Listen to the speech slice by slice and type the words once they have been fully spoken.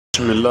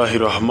بسم الله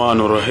الرحمن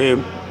الرحيم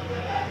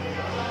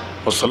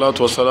والصلاة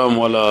والسلام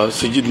على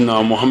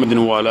سيدنا محمد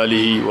وعلى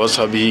آله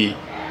وصحبه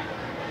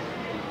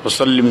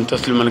وسلم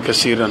تسليما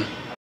كثيرا.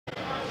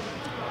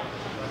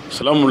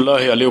 سلام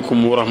الله عليكم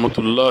ورحمة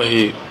الله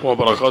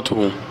وبركاته.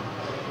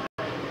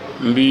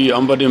 مبي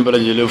أمبادين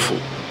بلا جلفو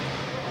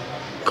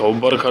كاو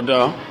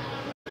بركة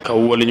كاو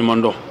ولي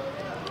نماندو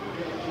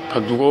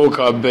كدوغو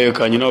كابي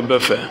كانينا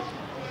بفه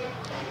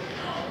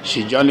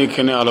شجاني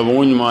كني على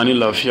بوني ماني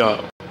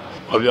لافيا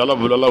أبي الله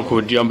بولا كو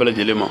ديام بلا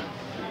جلما.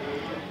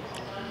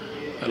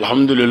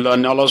 الحمد لله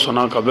ني الله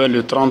سنا كابل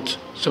le 30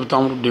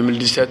 septembre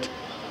 2017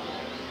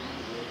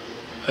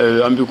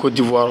 ambi Côte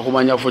d'Ivoire ko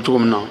manya fo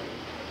tukumna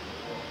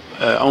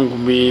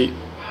angumi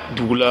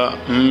dugula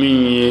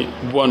mi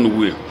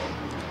Bouaké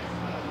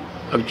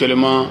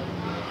actuellement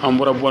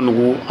ambura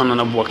Bouaké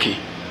anana Bouaké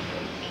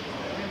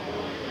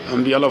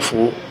ambi Allah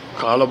fo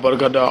ka ala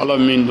barkada ala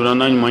min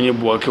dunana manye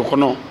Bouaké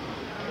kono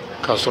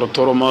ka soro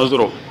toro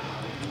mazro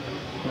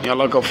ni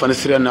ala ka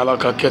fanisira ni ala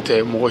ka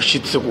kete mo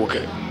shit se ko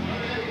ke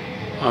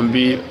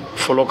ambi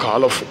folo ka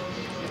ala fo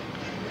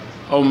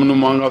aw munu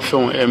manga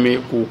fon aimer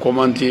ko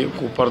commenter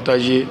ko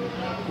partager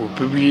ko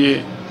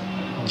publier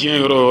dien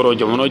yoro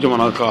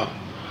jamana ka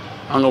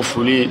anga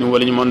fuli ni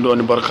wali mando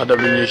ni barkada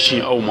bi ni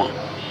shi awma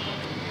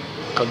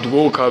ka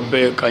dugo ka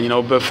be ka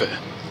nyina be fe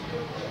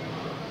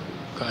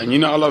ka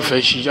nyina ala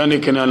fe shi jani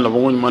kenan la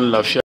bongo man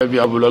la fia bi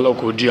abulala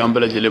ko di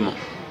ambela jelema.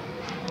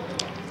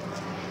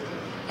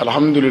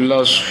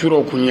 Alhamdulillah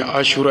suro kunyi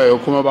ashura ya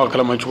kuma ba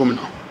kalama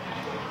chukumna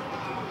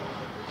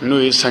no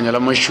yi sanyala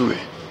mashuwe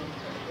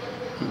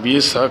bi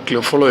sa kle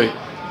folo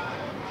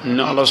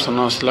na Allah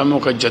subhanahu wa ta'ala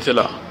ka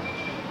jatela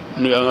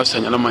no ya nga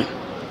sanyala mai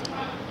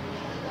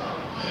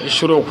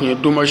suro kunyi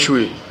duma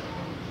shuwe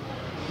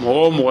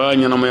mo ya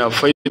nyana maya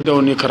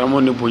faida ni karamo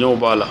ni bunyo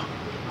bala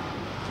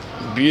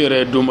bi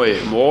re duma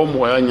ye mo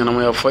ya nyana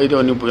maya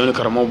faida ni bunyo ni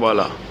karamo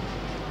bala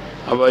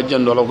aba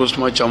jando la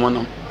kusma chamana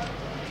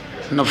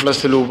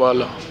naflaselu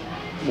bala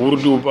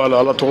urdu bala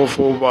ala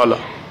tofo bala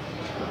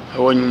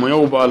awon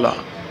moyo bala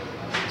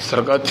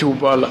sargati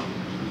bala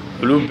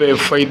lube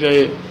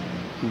faida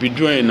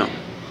bidoina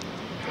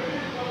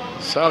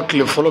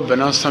sakle folo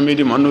bena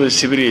samedi manu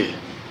sibiri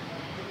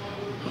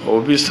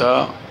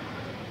obisa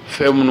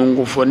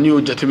femunungu foni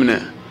o jatimne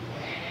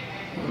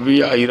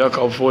bi ayira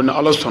ka fo na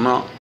ala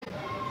sona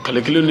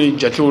kalekilo ni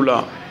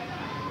jatiwla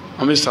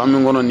ami sami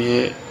ngono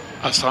ni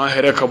asa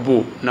here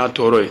kabo na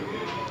toroy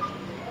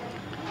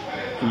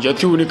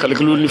jatiw ni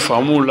kalkulu ni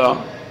famula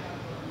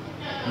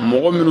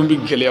mogo minnu bi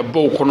geleya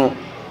baw kono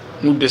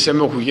nu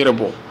deseme ku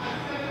yerebo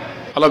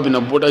ala bina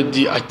boda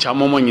di a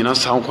chama ma nyina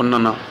san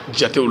konnana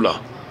jatiw la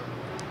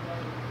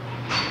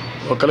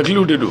wa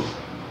kalkulu de do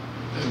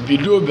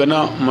video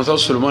bena masa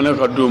sulmane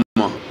ka do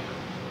ma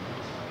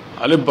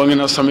ale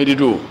bangina samedi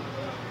do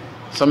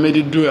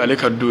ale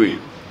ka do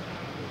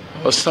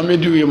o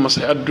samedi ye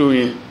masa do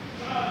ye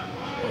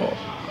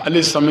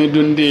ale samedi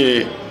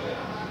nde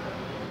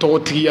to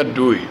tiya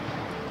do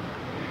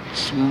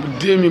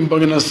demi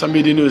bangina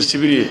samedi no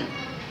sibiri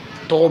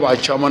to ba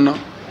chamana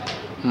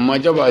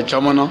maja ba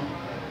chamana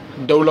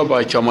dawla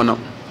ba chamana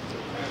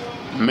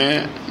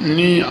mais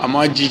ni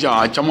ama jija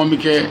a chama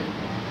mike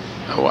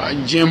wa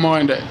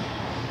jema nde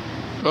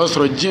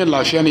losro jin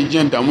la fiani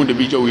jin damu de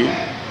bijowi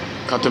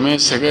katame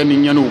sege ni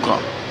nyanuka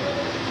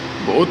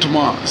bo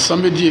otuma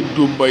samedi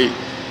dubai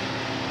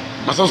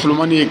masa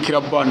sulmani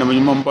kiraba na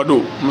nyimam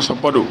bado musa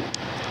bado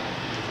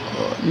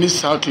ni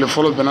sakle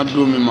folo bena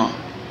do mima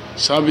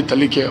sabi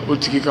talike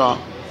otikika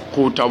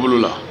ko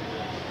tabulula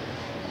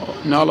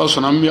na ala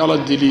sonam ala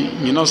dili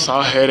nyina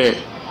sa here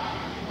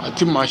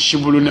ati ma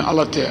shibulu ni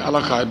ala te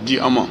ala ka di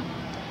ama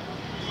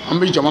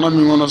ambi jamana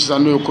mi ngono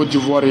sando Côte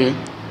d'Ivoire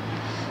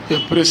et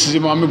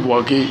précisément mi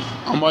Bouaké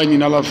amba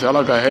nyina ala fe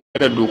ala ka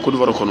here do Côte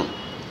d'Ivoire kono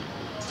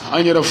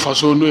anyere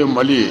faso no e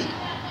Mali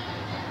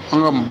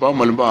anga ba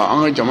malba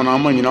anga jamana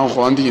ama nyina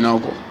ko andi nyina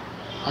ko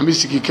ambi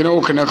siki kene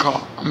o kene ka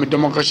ambi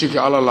damakashi ke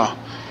ala la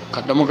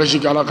ka damakashi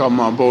ke ala ka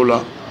ma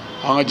bawla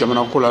anga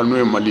jamana kula no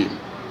e Mali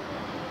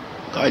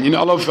ka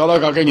nyina ala fe ala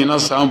ka ke nyina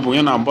sambu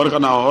yana barka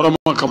na horoma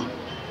kam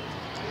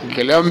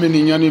gelam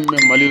ni nyani me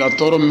Mali la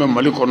toro me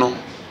Mali kono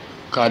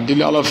ka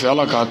dili ala fe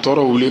ala ka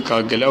toro wuli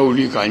ka gela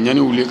wuli ka nyani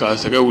wuli ka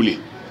sege wuli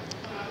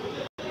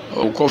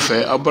o ko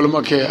fe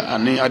abalma ke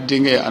ani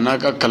adinge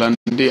anaka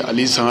kalande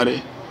Ali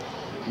Sangaré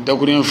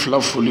dakurien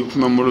flafuli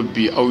kuma molo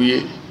bi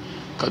awye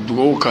ka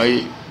dugo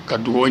kai ka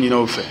dugo nyina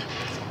o fe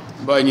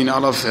ba nyina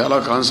ala fe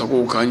ala ka ansa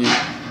ko kanyi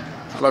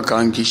ala ka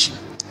ankishi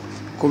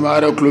kuma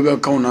ara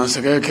club kauna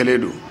sege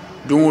keledo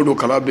dungo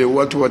kalabe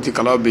wati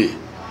kalabe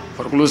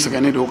farkulo sege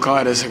ne do ka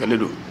ara sege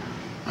ledo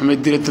ame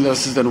direct la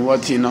sister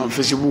wati na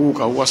Facebook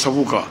ka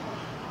WhatsApp ka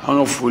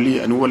anga foli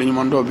ani wala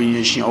nyimando be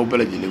yeshi aw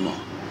bela jilima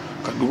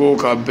ka dugo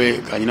ka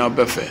be ka nyina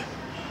be fe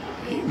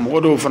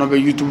modo fana be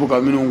YouTube ka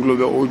minu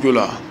nglobe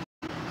ojola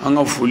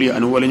anga foli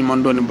ani wala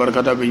nyimando ni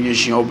barkata be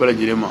yeshi aw bela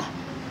jilima.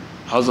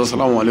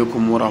 Assalamu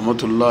alaikum wa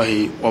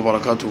rahmatullahi wa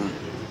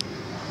barakatuh.